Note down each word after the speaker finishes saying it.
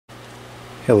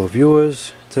Hello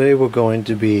viewers, today we're going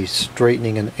to be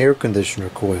straightening an air conditioner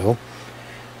coil.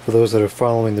 For those that are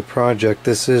following the project,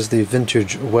 this is the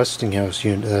vintage Westinghouse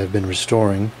unit that I've been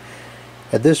restoring.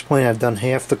 At this point I've done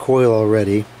half the coil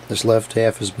already. This left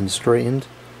half has been straightened.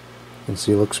 You can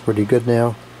see it looks pretty good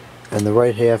now. And the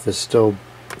right half is still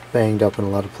banged up in a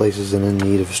lot of places and in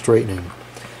need of straightening.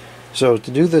 So to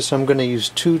do this I'm going to use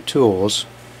two tools.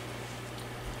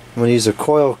 I'm going to use a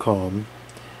coil comb.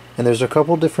 And there's a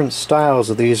couple different styles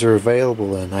that these are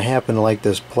available in. I happen to like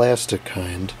this plastic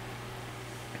kind.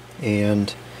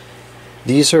 And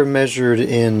these are measured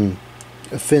in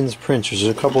a Finn's prints. There's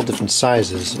a couple different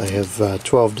sizes. I have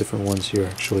 12 different ones here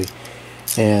actually.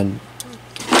 And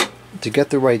to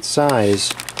get the right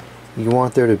size, you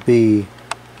want there to be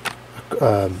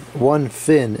one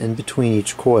fin in between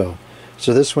each coil.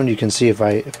 So this one you can see if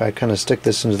I kind of stick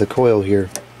this into the coil here,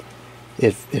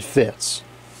 it fits.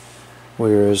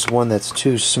 Whereas one that's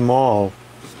too small,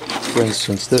 for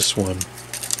instance this one,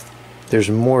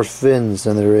 there's more fins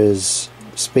than there is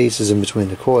spaces in between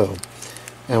the coil.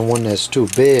 And one that's too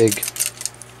big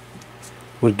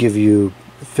would give you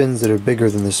fins that are bigger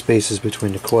than the spaces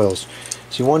between the coils.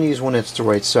 So you want to use one that's the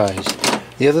right size.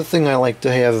 The other thing I like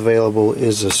to have available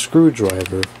is a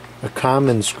screwdriver, a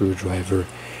common screwdriver,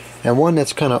 and one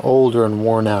that's kind of older and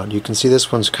worn out. You can see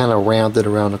this one's kind of rounded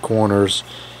around the corners.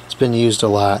 It's been used a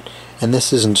lot. And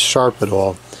this isn't sharp at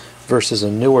all, versus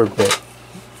a newer bit,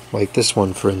 like this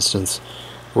one for instance,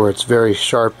 where it's very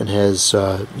sharp and has,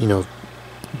 you know,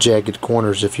 jagged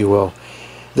corners, if you will.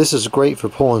 This is great for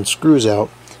pulling screws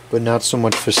out, but not so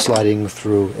much for sliding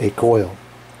through a coil.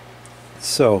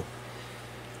 So,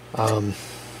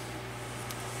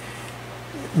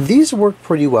 these work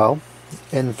pretty well,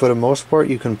 and for the most part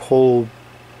you can pull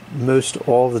most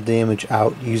all the damage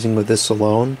out using with this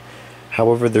alone.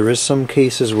 However, there is some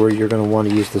cases where you're going to want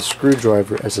to use the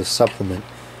screwdriver as a supplement.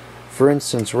 For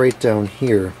instance, right down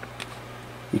here,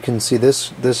 you can see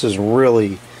this is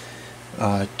really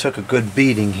took a good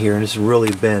beating here, and it's really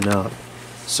bent up.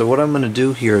 So what I'm going to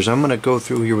do here is I'm going to go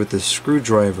through here with this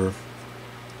screwdriver,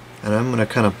 and I'm going to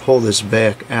kind of pull this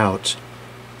back out.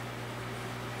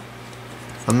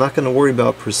 I'm not going to worry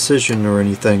about precision or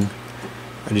anything.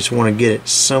 I just want to get it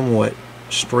somewhat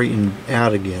straightened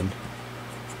out again.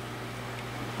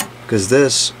 Because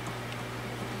this,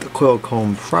 the coil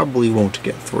comb probably won't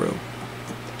get through.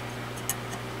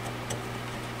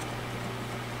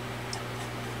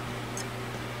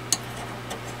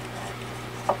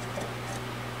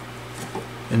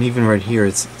 And even right here,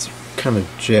 it's kind of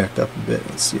jacked up a bit.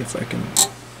 Let's see if I can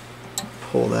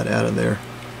pull that out of there.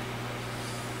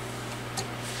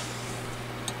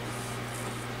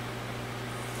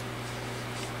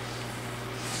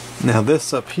 Now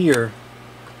this up here,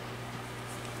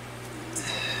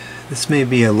 this may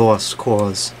be a lost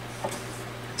cause.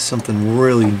 Something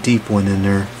really deep went in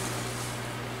there.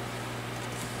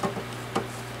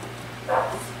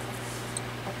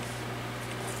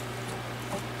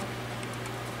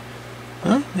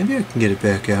 Huh? Maybe I can get it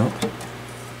back out.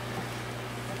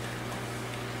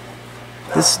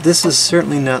 This is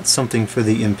certainly not something for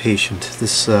the impatient.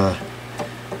 This is a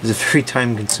very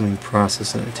time-consuming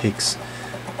process, and it takes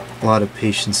a lot of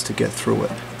patience to get through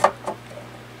it.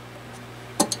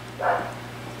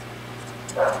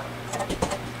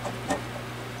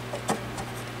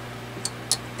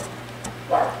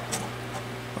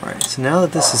 Alright, so now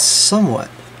that this is somewhat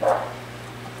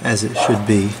as it should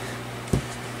be,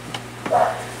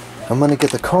 I'm going to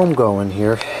get the comb going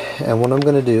here, and what I'm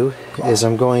going to do is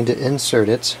I'm going to insert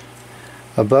it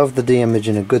above the damage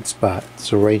in a good spot.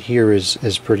 So right here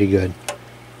is pretty good.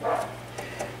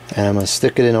 And I'm going to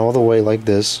stick it in all the way like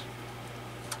this.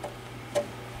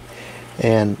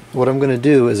 And what I'm going to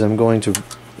do is I'm going to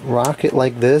rock it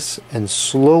like this and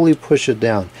slowly push it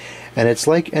down. And it's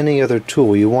like any other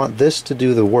tool. You want this to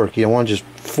do the work. You don't want to just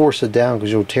force it down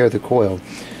because you'll tear the coil.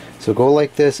 So go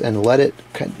like this and let it,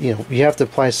 you know, you have to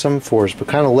apply some force, but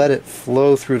kind of let it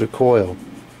flow through the coil.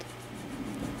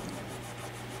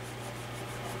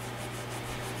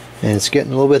 And it's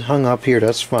getting a little bit hung up here.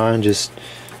 That's fine. Just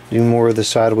do more of the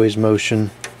sideways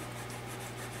motion.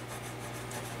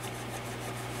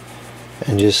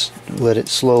 And just let it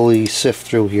slowly sift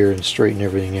through here and straighten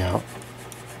everything out.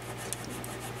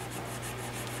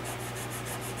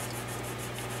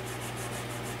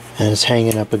 And it's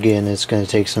hanging up again. It's going to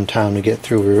take some time to get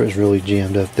through where it was really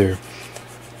jammed up there.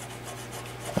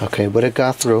 Okay, but it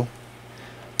got through.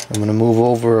 I'm going to move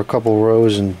over a couple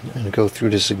rows and go through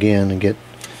this again and get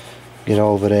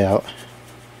all of it out.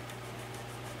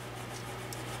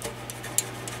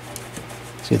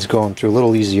 See, it's going through a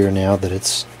little easier now that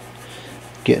it's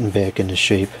getting back into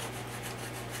shape.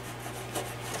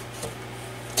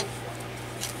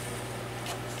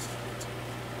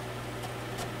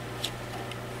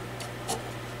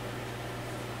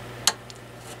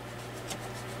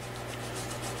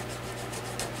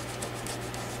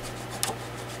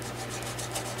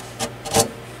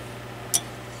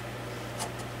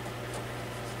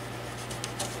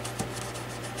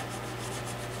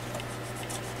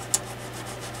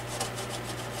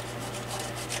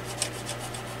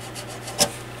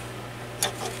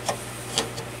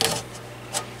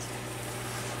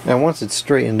 And once it's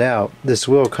straightened out, this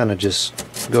will kind of just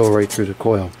go right through the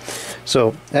coil.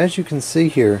 So as you can see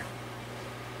here,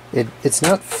 it's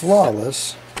not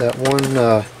flawless. That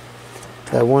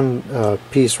one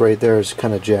piece right there is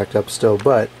kind of jacked up still,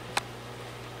 but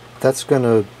that's going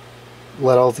to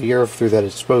let all the air through that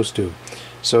it's supposed to.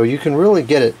 So you can really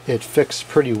get it fixed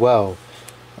pretty well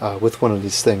with one of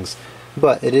these things.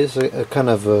 But it is a kind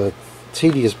of a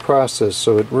tedious process,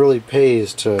 so it really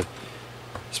pays to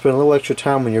spend a little extra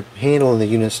time when you're handling the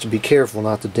units to be careful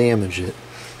not to damage it.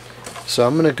 So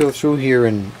I'm going to go through here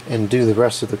and do the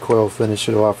rest of the coil, finish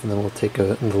it off, and then we'll take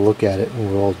a look at it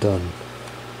when we're all done.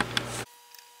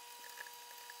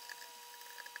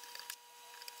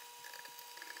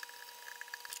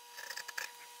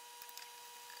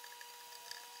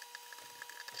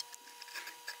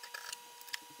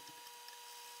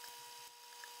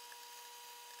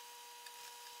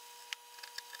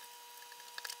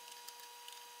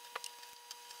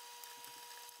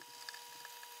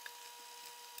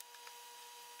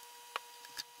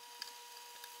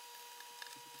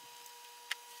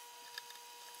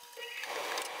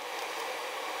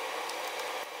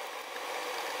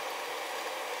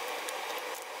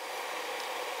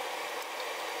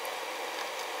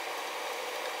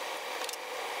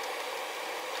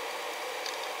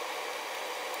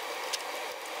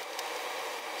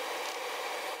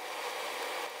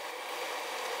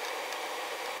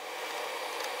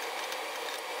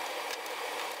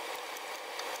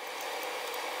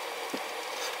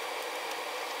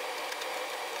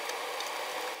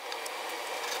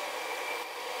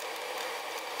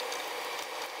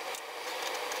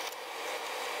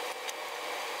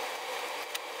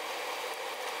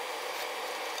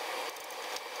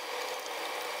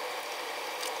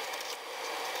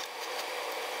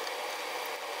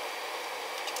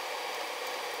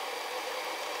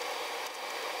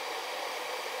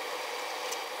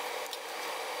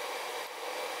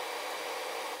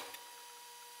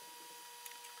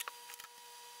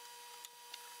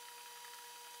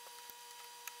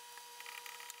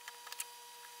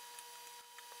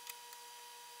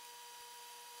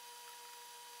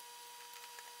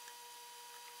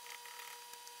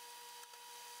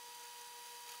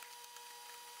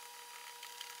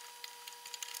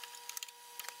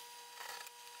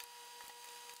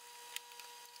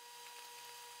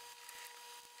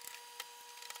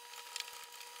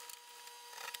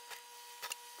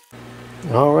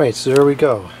 Alright, so there we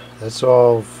go. That's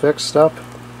all fixed up,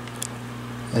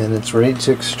 and it's ready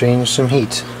to exchange some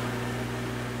heat.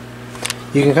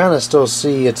 You can kind of still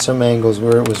see at some angles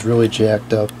where it was really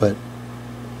jacked up, but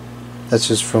that's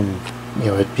just from, you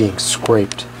know, it being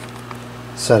scraped.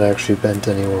 It's not actually bent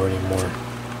anywhere anymore.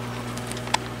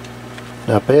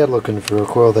 Not bad looking for a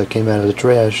coil that came out of the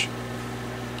trash.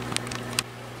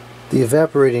 The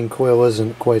evaporating coil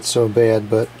isn't quite so bad,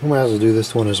 but we might as well do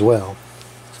this one as well.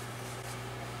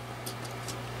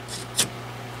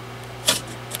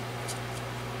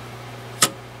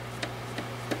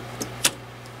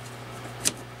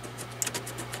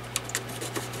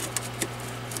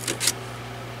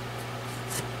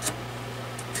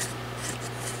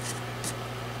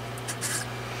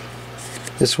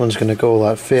 This one's going to go a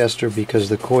lot faster because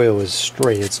the coil is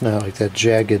straight. It's not like that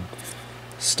jagged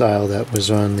style that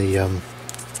was on the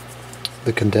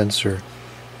condenser.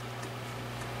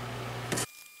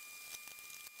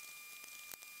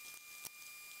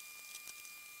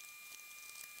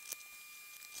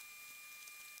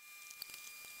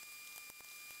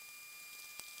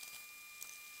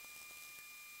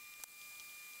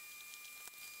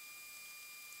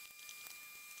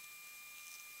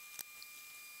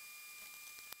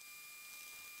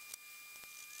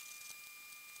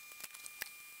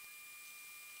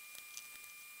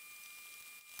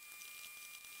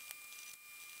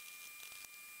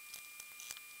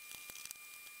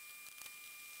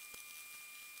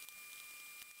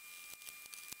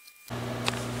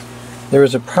 There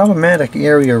was a problematic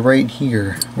area right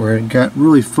here where it got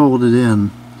really folded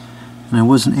in, and I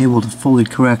wasn't able to fully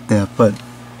correct that, but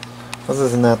other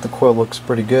than that the coil looks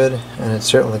pretty good, and it's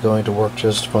certainly going to work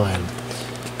just fine.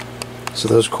 So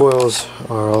those coils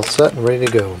are all set and ready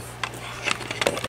to go.